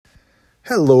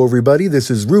Hello, everybody.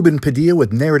 This is Ruben Padilla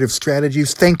with Narrative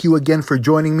Strategies. Thank you again for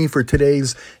joining me for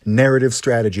today's narrative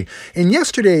strategy. In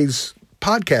yesterday's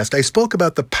podcast, I spoke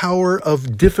about the power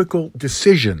of difficult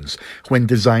decisions when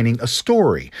designing a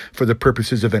story for the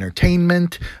purposes of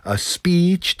entertainment, a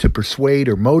speech to persuade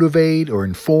or motivate or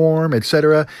inform,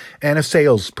 etc., and a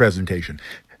sales presentation.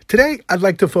 Today, I'd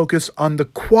like to focus on the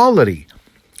quality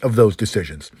of those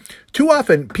decisions. Too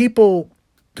often, people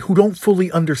who don't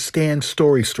fully understand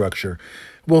story structure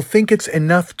will think it's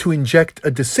enough to inject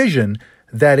a decision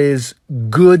that is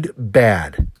good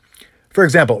bad. For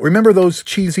example, remember those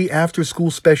cheesy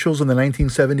after-school specials in the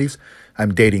 1970s?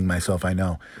 I'm dating myself, I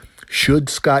know. Should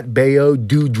Scott Baio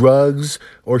do drugs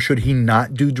or should he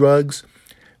not do drugs?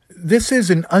 This is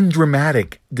an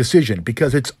undramatic decision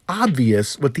because it's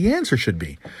obvious what the answer should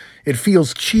be. It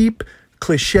feels cheap,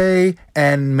 cliche,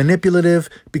 and manipulative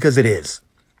because it is.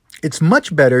 It's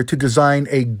much better to design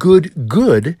a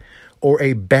good or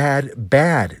a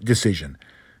bad decision.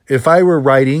 If I were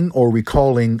writing or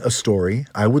recalling a story,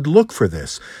 I would look for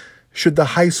this. Should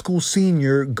the high school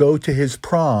senior go to his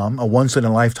prom, a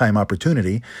once-in-a-lifetime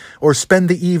opportunity, or spend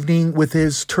the evening with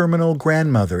his terminal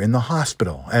grandmother in the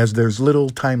hospital as there's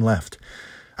little time left?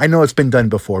 I know it's been done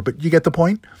before, but you get the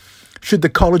point? Should the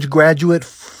college graduate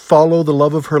follow the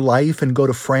love of her life and go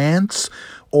to France,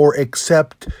 or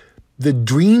accept the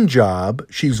dream job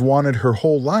she's wanted her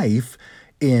whole life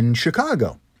in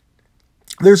Chicago?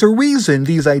 There's a reason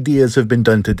these ideas have been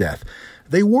done to death.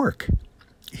 They work.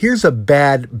 Here's a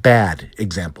bad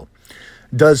example.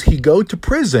 Does he go to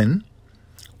prison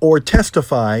or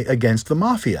testify against the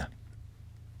mafia?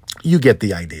 You get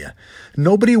the idea.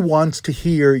 Nobody wants to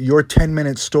hear your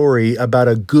 10-minute story about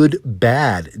a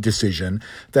good-bad decision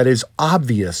that is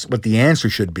obvious what the answer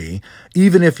should be,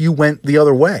 even if you went the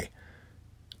other way.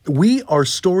 We are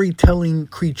storytelling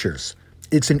creatures.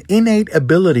 It's an innate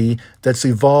ability that's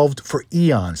evolved for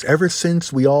eons, ever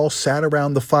since we all sat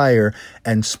around the fire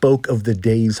and spoke of the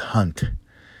day's hunt.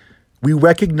 We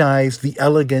recognize the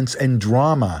elegance and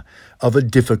drama of a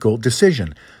difficult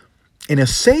decision. In a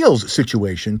sales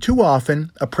situation, too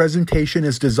often a presentation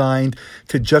is designed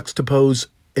to juxtapose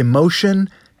emotion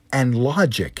and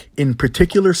logic in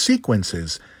particular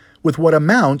sequences with what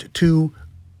amount to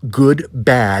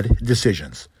good-bad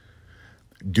decisions.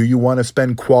 Do you want to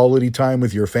spend quality time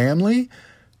with your family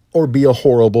or be a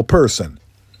horrible person?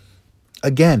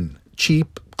 Again,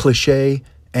 cheap, cliche,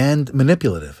 and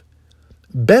manipulative.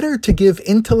 Better to give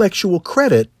intellectual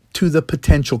credit to the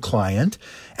potential client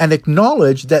and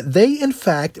acknowledge that they, in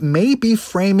fact, may be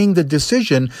framing the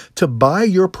decision to buy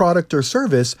your product or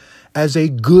service as a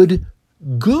good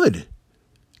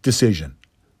decision.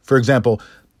 For example,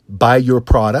 buy your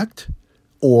product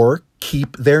or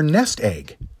keep their nest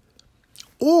egg.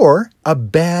 Or a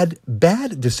bad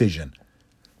decision.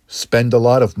 Spend a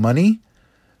lot of money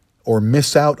or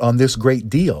miss out on this great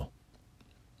deal.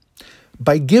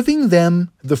 By giving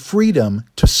them the freedom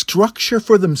to structure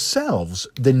for themselves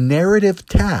the narrative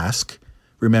task,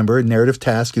 remember, a narrative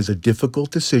task is a difficult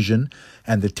decision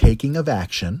and the taking of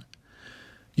action,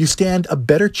 you stand a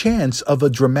better chance of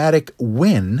a dramatic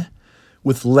win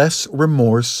with less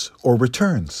remorse or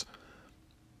returns.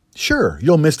 Sure,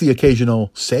 you'll miss the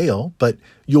occasional sale, but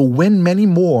you'll win many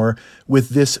more with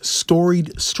this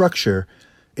storied structure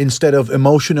instead of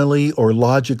emotionally or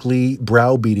logically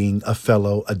browbeating a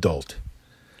fellow adult.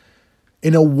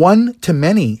 In a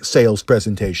one-to-many sales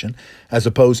presentation, as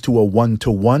opposed to a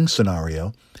one-to-one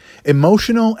scenario,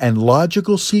 emotional and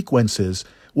logical sequences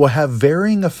will have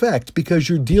varying effect because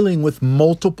you're dealing with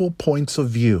multiple points of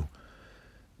view.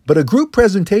 But a group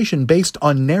presentation based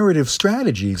on narrative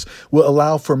strategies will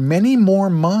allow for many more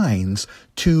minds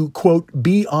to, quote,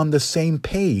 be on the same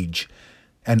page,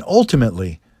 and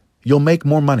ultimately, you'll make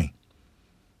more money.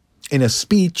 In a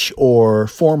speech or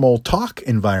formal talk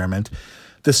environment,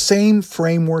 the same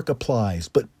framework applies,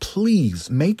 but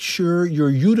please make sure you're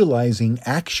utilizing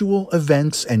actual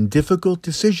events and difficult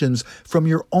decisions from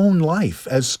your own life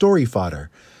as story fodder.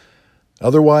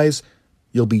 Otherwise,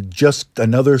 you'll be just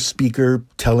another speaker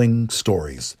telling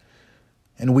stories.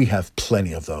 And we have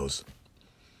plenty of those.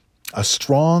 A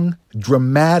strong,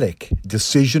 dramatic,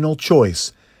 decisional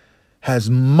choice has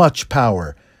much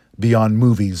power beyond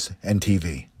movies and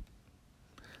TV.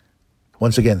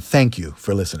 Once again, thank you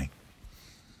for listening.